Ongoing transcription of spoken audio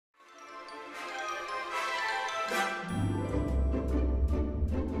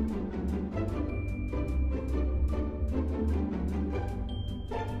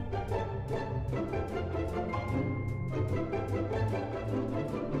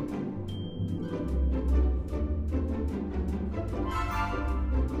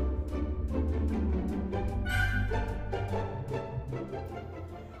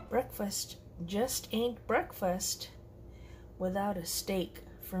Breakfast just ain't breakfast without a steak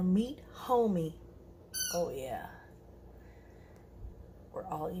from Meat Homie. Oh yeah. We're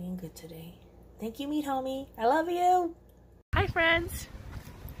all eating good today. Thank you, Meat Homie. I love you. Hi, friends.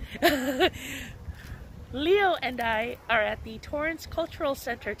 Leo and I are at the Torrance Cultural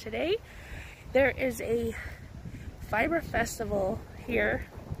Center today. There is a fiber festival here.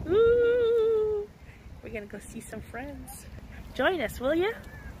 Ooh. We're gonna go see some friends. Join us, will you?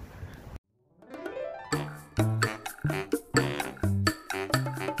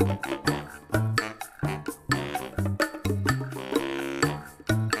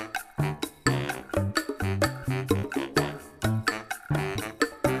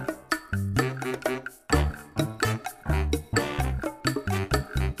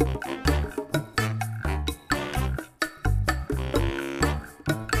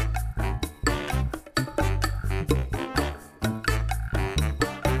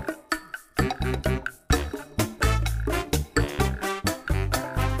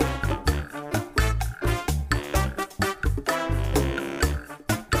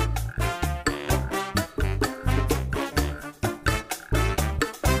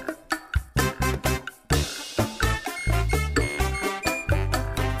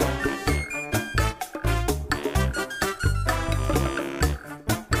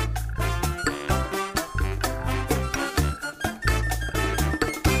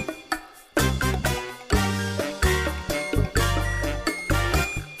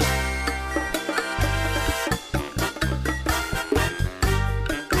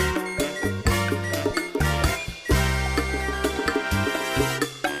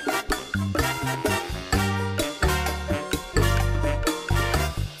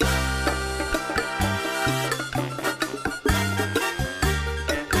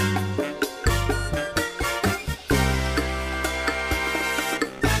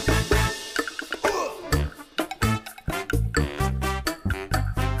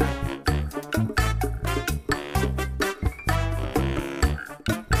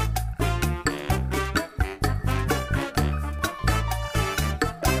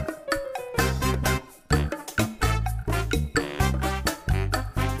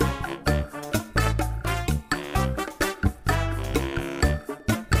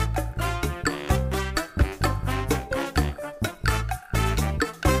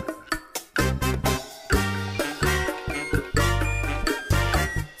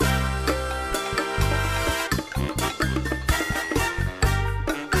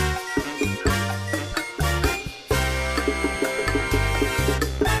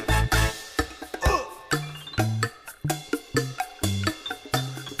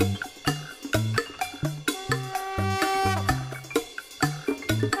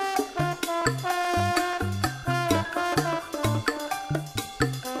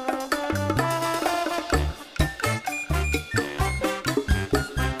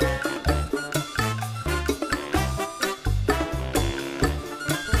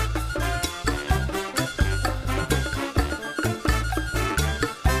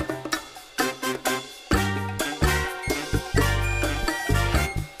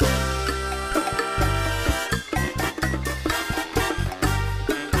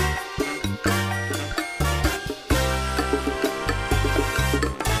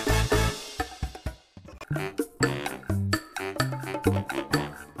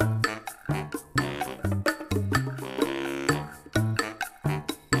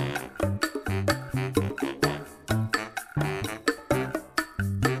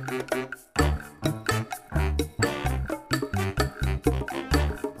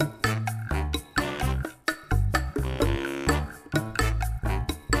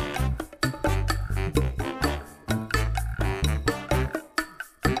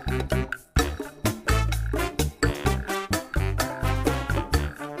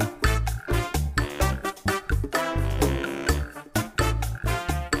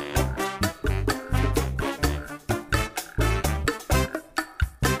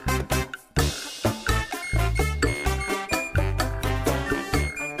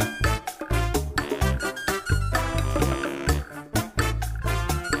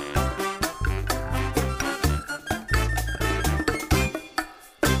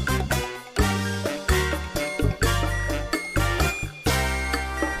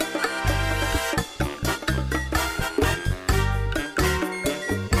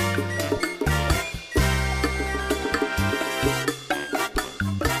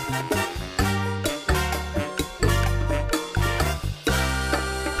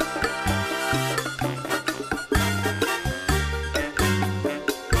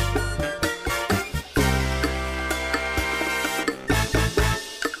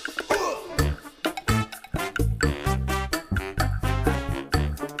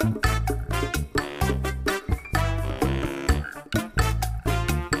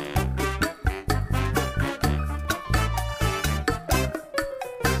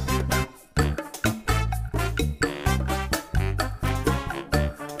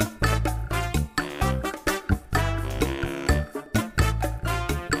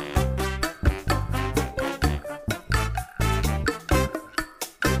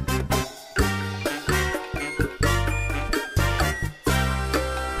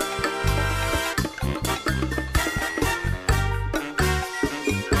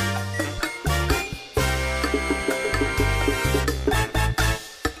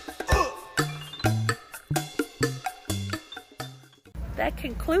 that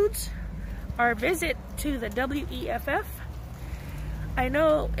concludes our visit to the WEFF. I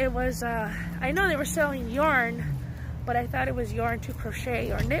know it was, I know they were selling yarn, but I thought it was yarn to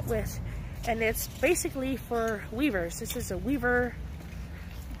crochet or knit with, and it's basically for weavers. This is a weaver,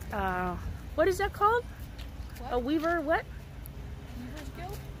 what is that called? What? A weaver what? Weaver's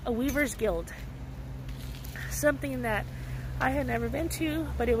Guild? A Weaver's Guild. Something that I had never been to,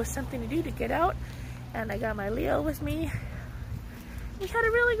 but it was something to do to get out, and I got my Leo with me. We had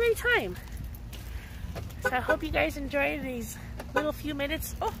a really great time. So I hope you guys enjoyed these little few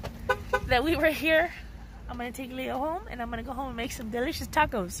minutes that we were here. I'm gonna take Leo home, and I'm gonna go home and make some delicious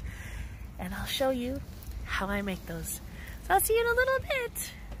tacos, and I'll show you how I make those. So I'll see you in a little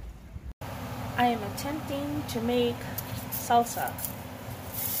bit. I am attempting to make salsa.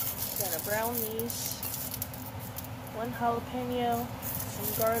 Gotta brown these. 1 jalapeno,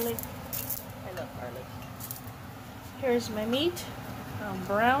 some garlic. I love garlic. Here's my meat. I'm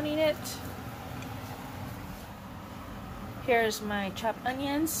browning it. Here's my chopped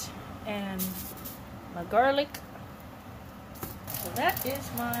onions and my garlic. So that is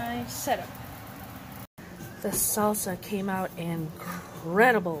my setup. The salsa came out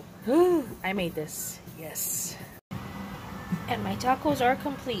incredible. I made this, yes. And my tacos are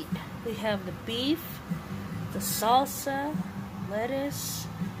complete. We have the beef, the salsa, lettuce,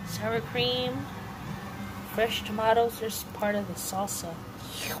 sour cream, fresh tomatoes. There's part of the salsa.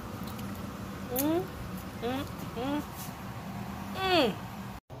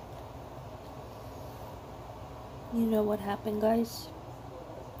 You know what happened, guys?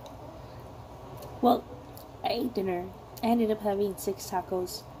 Well, I ate dinner. I ended up having 6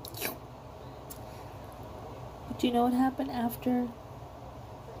 tacos. But do you know what happened after?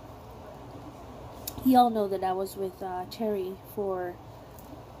 Y'all know that I was with Terry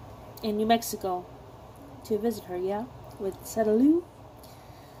in New Mexico to visit her, yeah? With Sadaloo.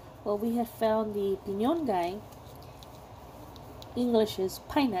 Well, we had found the piñon guy. English is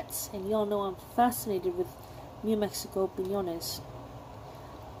pine nuts, and y'all know I'm fascinated with New Mexico piñones.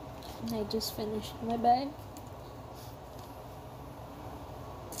 And I just finished my bag.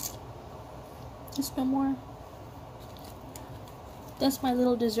 Just no more. That's my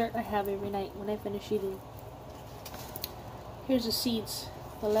little dessert I have every night when I finish eating. Here's the seeds,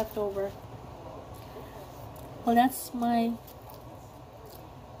 the leftover. Well, that's my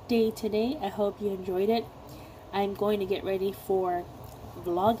day today. I hope you enjoyed it. I'm going to get ready for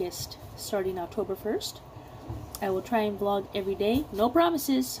Vlogust starting October 1st. I will try and vlog every day. No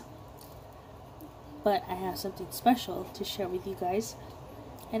promises. But I have something special to share with you guys.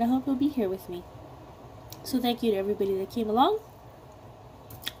 And I hope you'll be here with me. So thank you to everybody that came along.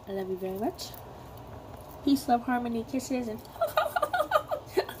 I love you very much. Peace, love, harmony, kisses, and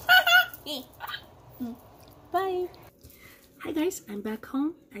bye. Hi guys, I'm back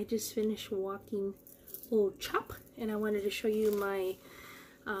home. I just finished walking old Chop, and I wanted to show you my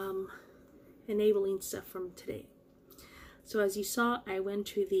enabling stuff from today. So as you saw, I went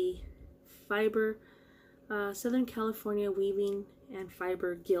to the Fiber Southern California Weaving and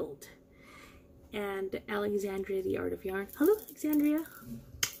Fiber Guild, and Alexandria, the Art of Yarn. Hello, Alexandria.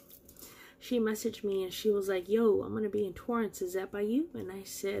 She messaged me and she was like, yo, I'm gonna be in Torrance, is that by you? And I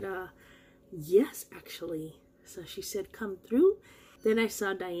said, yes, actually. So she said, come through. Then I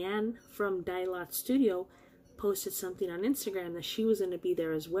saw Diane from Dye Lot Studio posted something on Instagram that she was gonna be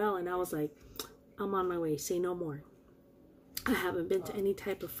there as well, and I was like, I'm on my way, say no more. I haven't been to any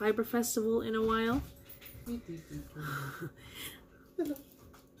type of fiber festival in a while.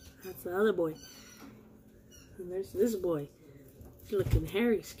 That's the other boy. And there's this boy. Looking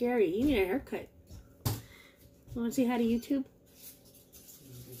hairy, scary. You need a haircut. You want to say hi to YouTube?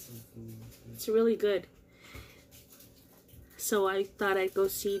 It's really good. So I thought I'd go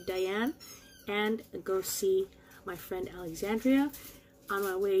see Diane and go see my friend Alexandria. On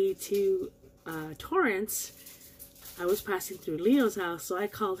my way to Torrance, I was passing through Leo's house, so I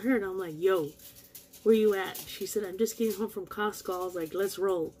called her and I'm like, yo, where you at? She said, I'm just getting home from Costco. I was like, let's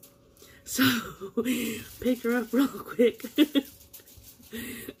roll. So picked her up real quick.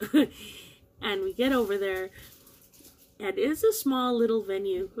 And we get over there, and it's a small little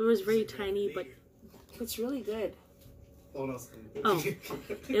venue. It was very tiny, but it's really good. Oh,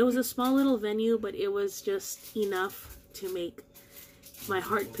 it was a small little venue, but it was just enough to make my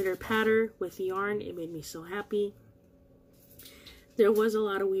heart pitter patter with yarn. It made me so happy. There was a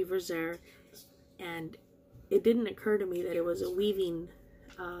lot of weavers there, and it didn't occur to me that it was a weaving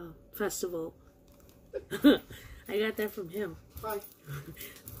festival. I got that from him. Bye.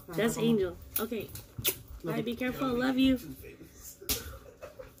 That's Angel. Okay. Bye. Be careful. Love you.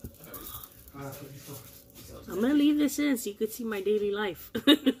 I'm gonna leave this in so you could see my daily life.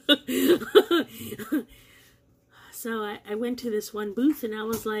 So I went to this one booth and I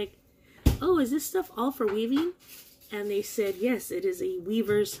was like, oh, is this stuff all for weaving? And they said, yes, it is a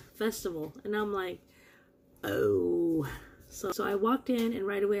weaver's festival. And I'm like, oh. So I walked in and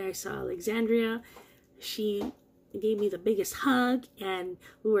right away I saw Alexandria. She gave me the biggest hug and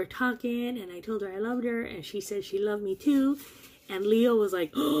we were talking and I told her I loved her and she said she loved me too. And Leo was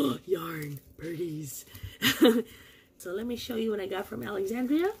like, oh, yarn, birdies. So let me show you what I got from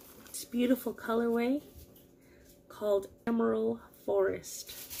Alexandria. It's a beautiful colorway called Emerald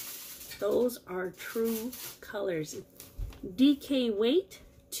Forest. Those are true colors. DK weight,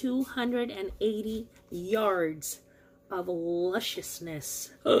 280 yards of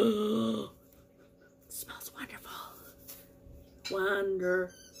lusciousness. Oh, it smells wonderful.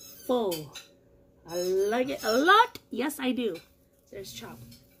 Wonderful. I like it a lot. Yes, I do. There's Chop.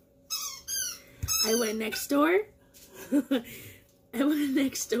 I went next door. I went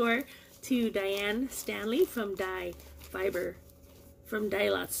next door to Diane Stanley from Dye Fiber from Dye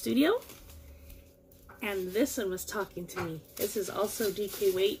Lot Studio. And this one was talking to me. This is also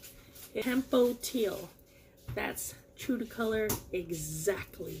DK weight. Tempo Teal. That's true to color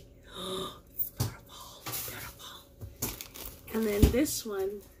exactly. Oh, it's beautiful, beautiful. And then this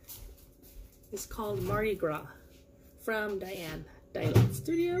one is called Mardi Gras from Diane Dye Lot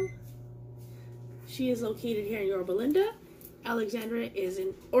Studio. She is located here in Yorba Linda. Alexandria is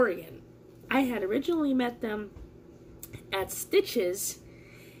in Oregon. I had originally met them at Stitches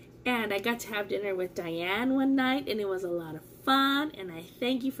and I got to have dinner with Diane one night and it was a lot of fun, and I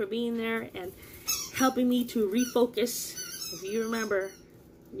thank you for being there and helping me to refocus. If you remember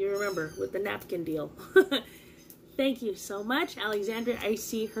with the napkin deal. Thank you so much, Alexandria. I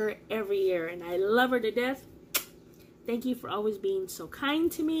see her every year and I love her to death. Thank you for always being so kind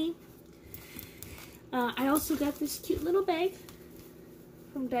to me. I also got this cute little bag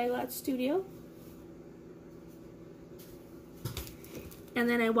from Dye Lot Studio. And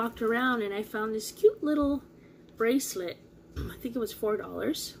then I walked around and I found this cute little bracelet. I think it was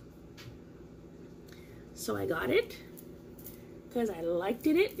 $4. So I got it because I liked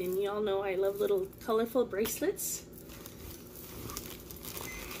it. And y'all know I love little colorful bracelets.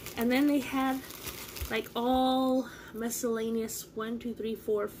 And then they had like all miscellaneous 1, 2, 3,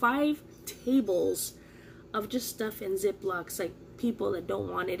 4, 5 tables of just stuff in Ziplocs, like people that don't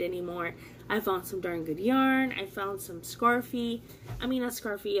want it anymore. I found some darn good yarn. I found some scarfy. I mean, not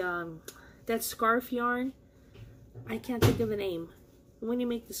scarfy, that scarf yarn. I can't think of the name. When you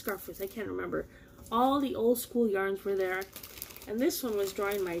make the scarf with, I can't remember. All the old school yarns were there. And this one was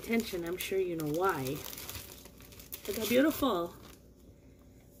drawing my attention. I'm sure you know why. Look how beautiful.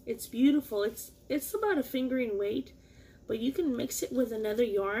 It's beautiful. It's about a finger in weight, but you can mix it with another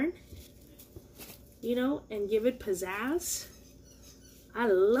yarn, you know, and give it pizzazz. I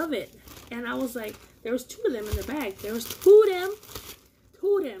love it. And I was like, there was 2 of them in the bag. There was 2 of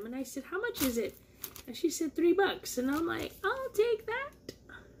them. And I said, how much is it? And she said $3. And I'm like, I'll take that.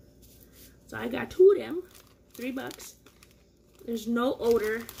 So I got 2 of them, $3. There's no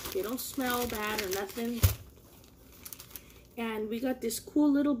odor. They don't smell bad or nothing. And we got this cool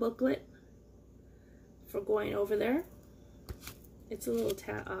little booklet for going over there. It's a little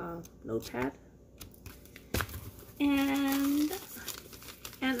notepad. And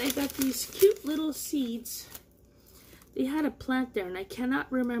they got these cute little seeds. They had a plant there, and I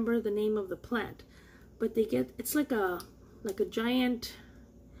cannot remember the name of the plant. But they get, it's like a giant,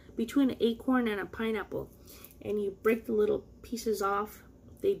 between an acorn and a pineapple. And you break the little pieces off.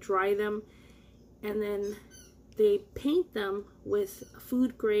 They dry them. And then they paint them with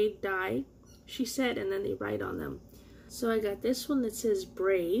food grade dye, she said, and then they write on them. So I got this one that says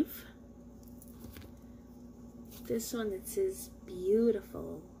brave. This one that says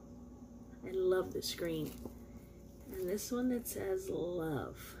beautiful. I love this green. And this one that says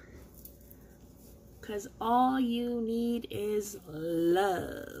love. Because all you need is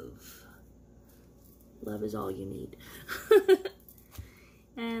love. Love is all you need.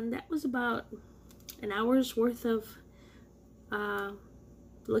 And that was about an hour's worth of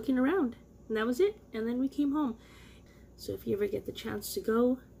looking around. And that was it. And then we came home. So if you ever get the chance to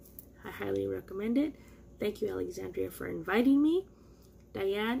go, I highly recommend it. Thank you, Alexandria, for inviting me.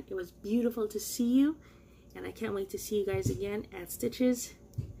 Diane, it was beautiful to see you. And I can't wait to see you guys again at Stitches.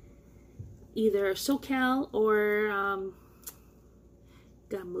 Either SoCal or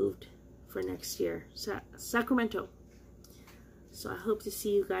got moved for next year. Sacramento. So I hope to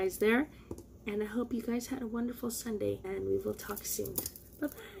see you guys there. And I hope you guys had a wonderful Sunday. And we will talk soon.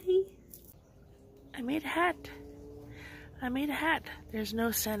 Bye-bye. I made a hat. I made a hat. There's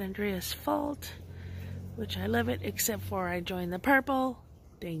no San Andreas fault. which I love it, except for I joined the purple.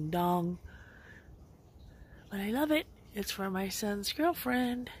 Ding dong. But I love it. It's for my son's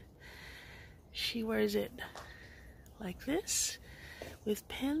girlfriend. She wears it like this with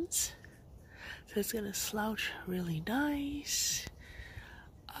pins. So it's gonna slouch really nice.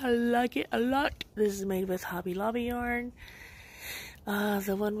 I like it a lot. This is made with Hobby Lobby yarn.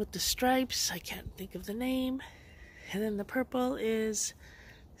 The one with the stripes, I can't think of the name. And then the purple is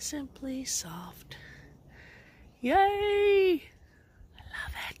Simply Soft. Yay! I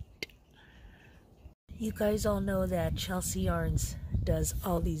love it. You guys all know that Chelsea Yarns does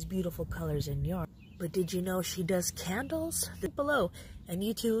all these beautiful colors in yarn. But did you know she does candles? Link below. And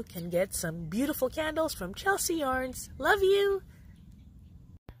you too can get some beautiful candles from Chelsea Yarns. Love you!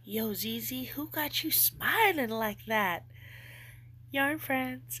 Yo, Ziggy, who got you smiling like that? Yarn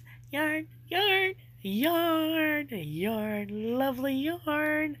friends. Yarn, yarn, yarn, yarn. Lovely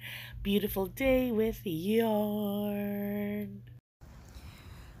yarn. Beautiful day with yarn.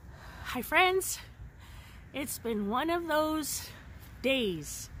 Hi, friends. It's been one of those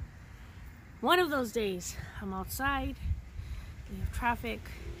days. One of those days. I'm outside. We have traffic.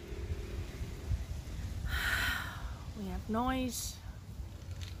 We have noise.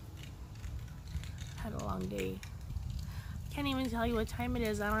 Had a long day. Can't even tell you what time it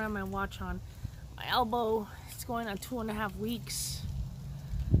is. I don't have my watch on. My elbow, it's going on 2.5 weeks.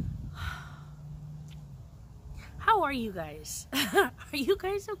 How are you guys? Are you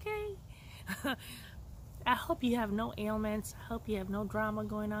guys okay? I hope you have no ailments. I hope you have no drama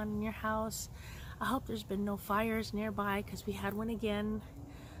going on in your house. I hope there's been no fires nearby, because we had one again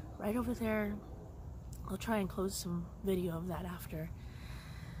right over there. I'll try and close some video of that after.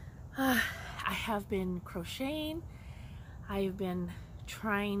 I have been crocheting. I've been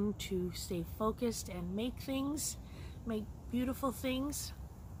trying to stay focused and make things, make beautiful things.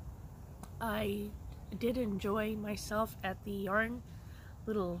 I did enjoy myself at the yarn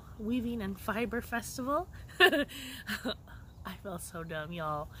little weaving and fiber festival. I felt so dumb,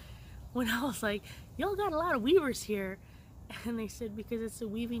 y'all, when I was like, y'all got a lot of weavers here, and they said because it's a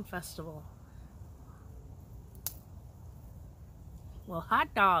weaving festival. Well,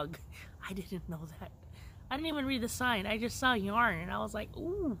 hot dog. I didn't know that. I didn't even read the sign. I just saw yarn and I was like,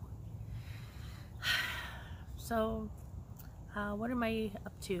 ooh. So, what am I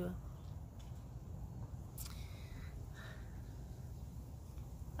up to?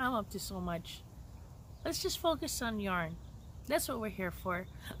 I'm up to so much. Let's just focus on yarn. That's what we're here for.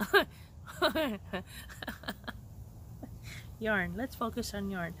 Yarn. Let's focus on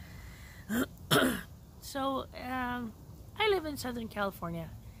yarn. So, I live in Southern California,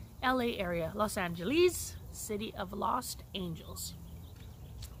 LA area, Los Angeles, city of Lost Angels.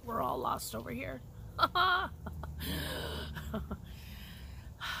 We're all lost over here. What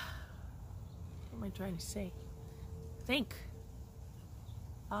am I trying to say? Think.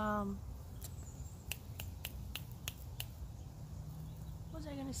 What was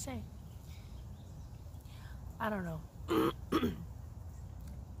I gonna say? I don't know.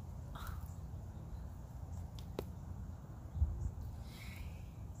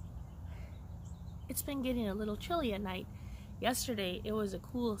 It's been getting a little chilly at night. Yesterday it was a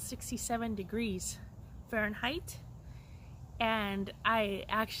cool 67 degrees Fahrenheit, and I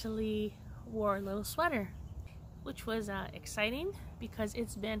actually wore a little sweater, which was exciting because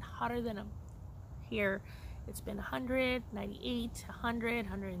it's been hotter than here. It's been 100, 98, 100,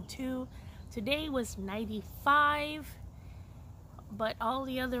 102. Today was 95, but all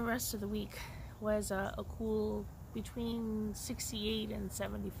the other rest of the week was a cool between 68 and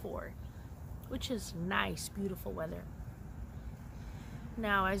 74. Which is nice, beautiful weather.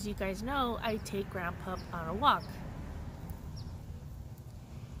 Now, as you guys know, I take Grandpa on a walk.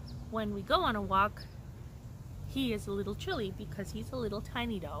 When we go on a walk, he is a little chilly because he's a little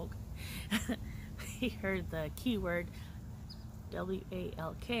tiny dog. He heard the keyword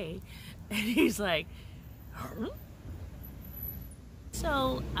W-A-L-K and he's like, huh?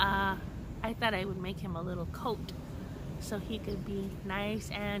 So I thought I would make him a little coat so he could be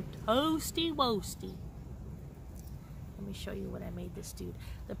nice and toasty woasty. Let me show you what I made this dude.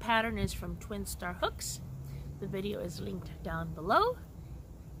 The pattern is from Twin Star Hooks. The video is linked down below.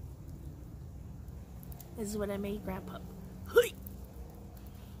 This is what I made Grandpa. Hey!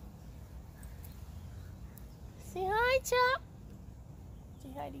 Say hi, Chop. Say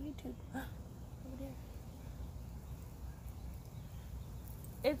hi to YouTube. Over there.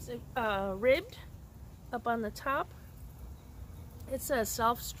 It's ribbed up on the top. It's a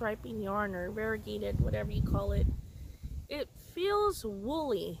self-striping yarn or variegated, whatever you call it. It feels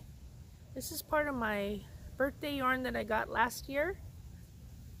woolly. This is part of my birthday yarn that I got last year.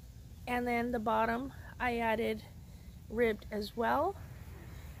 And then the bottom, I added ribbed as well,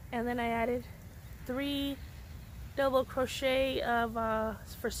 and then I added 3 double crochet of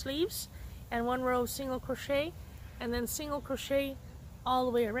for sleeves and 1 row of single crochet, and then single crochet all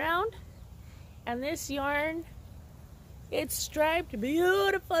the way around. And this yarn, it's striped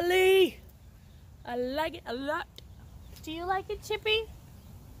beautifully. I like it a lot. Do you like it, Chippy?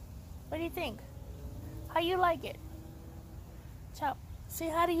 What do you think? How you like it? Ciao. Say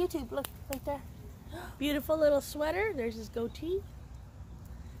hi to YouTube. Look right there. Beautiful little sweater. There's his goatee.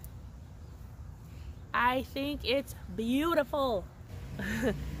 I think it's beautiful.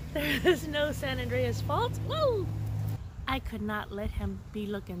 There is no San Andreas fault. Woo! I could not let him be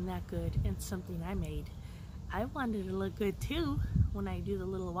looking that good in something I made. I wanted to look good too when I do the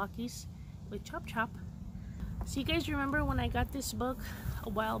little walkies with Chop Chop. So you guys remember when I got this book a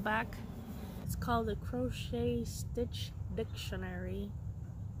while back? It's called the Crochet Stitch Dictionary.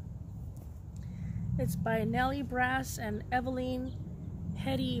 It's by Nellie Brass and Evelyn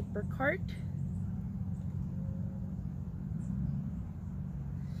Hetty Burkhart.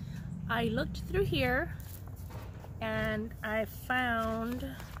 I looked through here and I found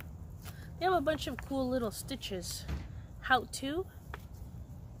they have a bunch of cool little stitches. How to,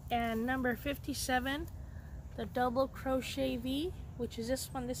 and number 57, the double crochet V, which is this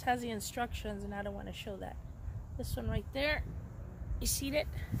one. This has the instructions and I don't want to show that. This one right there, you see it?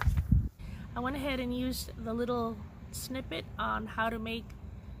 I went ahead and used the little snippet on how to make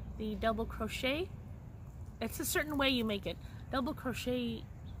the double crochet. It's a certain way you make it. Double crochet,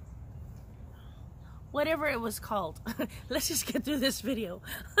 whatever it was called. Let's just get through this video.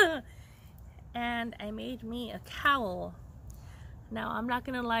 And I made me a cowl. Now, I'm not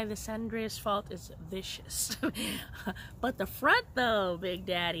gonna lie, the San Andreas fault is vicious. But the front though, Big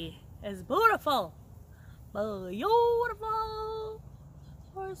Daddy, is beautiful. Beautiful.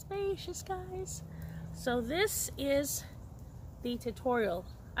 More spacious, guys. So this is the tutorial.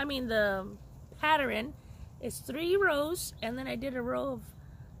 I mean, the pattern is 3 rows, and then I did a row of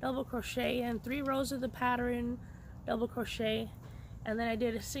double crochet and 3 rows of the pattern, double crochet, and then I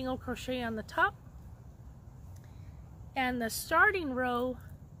did a single crochet on the top. And the starting row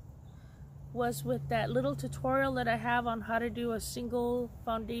was with that little tutorial that I have on how to do a single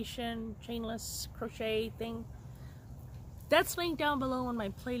foundation chainless crochet thing. That's linked down below on my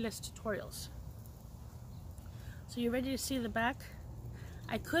playlist tutorials. So you're ready to see the back?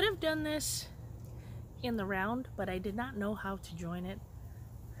 I could have done this in the round, but I did not know how to join it.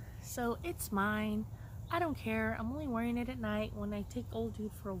 So it's mine. I don't care. I'm only wearing it at night when I take old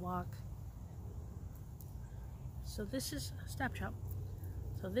dude for a walk. So this is Snapchat.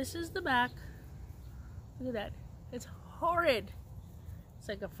 So this is the back. Look at that. It's horrid. It's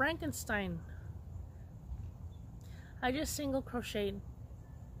like a Frankenstein. I just single crocheted.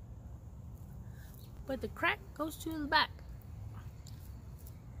 But the crack goes to the back.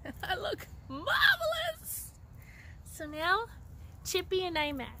 I look marvelous. So now Chippy and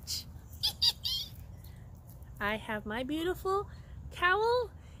I match. I have my beautiful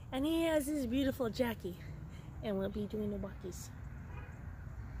cowl and he has his beautiful Jackie. And we'll be doing the walkies.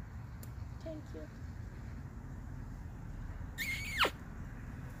 Thank you.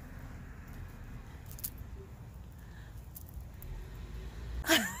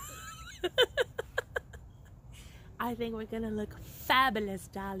 I think we're gonna look fabulous,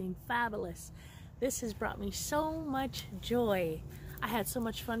 darling, fabulous. This has brought me so much joy. I had so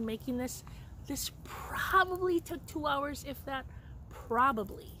much fun making this. This probably took 2 hours, if that,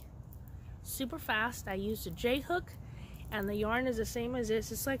 probably. Super fast. I used a J hook and the yarn is the same as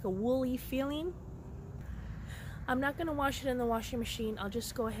this. It's like a woolly feeling. I'm not gonna wash it in the washing machine. I'll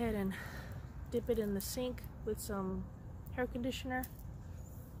just go ahead and dip it in the sink with some hair conditioner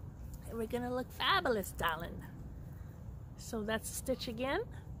and we're gonna look fabulous, darling. So that's the stitch again.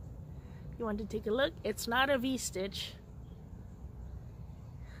 If you want to take a look, it's not a V-stitch.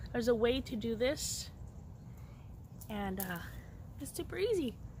 There's a way to do this and it's super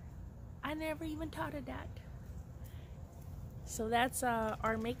easy. I never even thought of that. So that's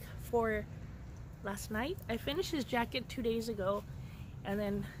our make for last night. I finished his jacket 2 days ago and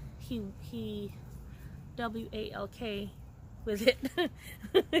then he W-A-L-K with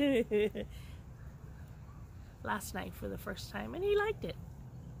it last night for the first time and he liked it.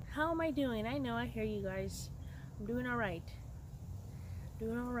 How am I doing? I know, I hear you guys. I'm doing alright.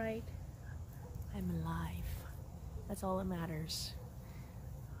 Doing alright. I'm alive. That's all that matters.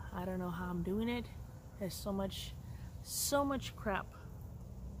 I don't know how I'm doing it. There's so much crap.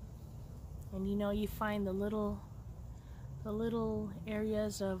 And you know, you find the little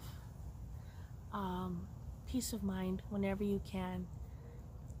areas of peace of mind whenever you can.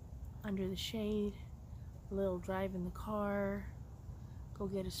 Under the shade, a little drive in the car, go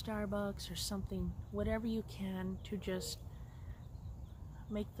get a Starbucks or something, whatever you can to just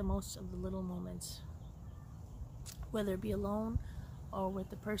make the most of the little moments, whether it be alone or with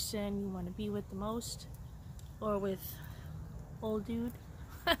the person you want to be with the most, or with old dude.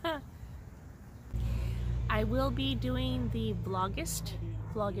 I will be doing the vlogist,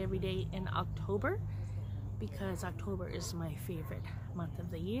 vlog every day in October, because October is my favorite month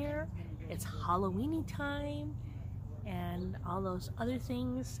of the year. It's Halloweeny time and all those other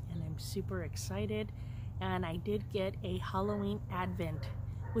things, and I'm super excited. And I did get a Halloween advent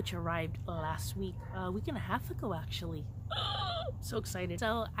which arrived last week, a week and a half ago actually. So excited.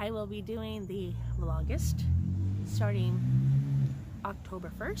 So I will be doing the vlogist starting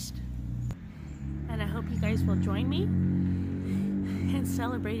October 1st, and I hope you guys will join me in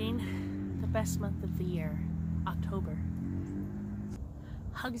celebrating the best month of the year, October.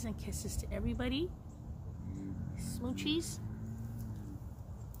 Hugs and kisses to everybody. Smoochies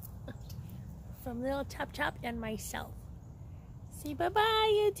from Little Chop Chop and myself. Say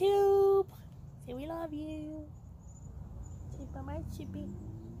bye-bye, YouTube. Say we love you. Say bye-bye, Chippy.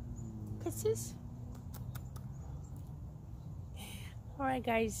 Kisses. Alright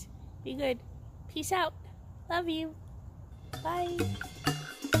guys, be good. Peace out. Love you. Bye.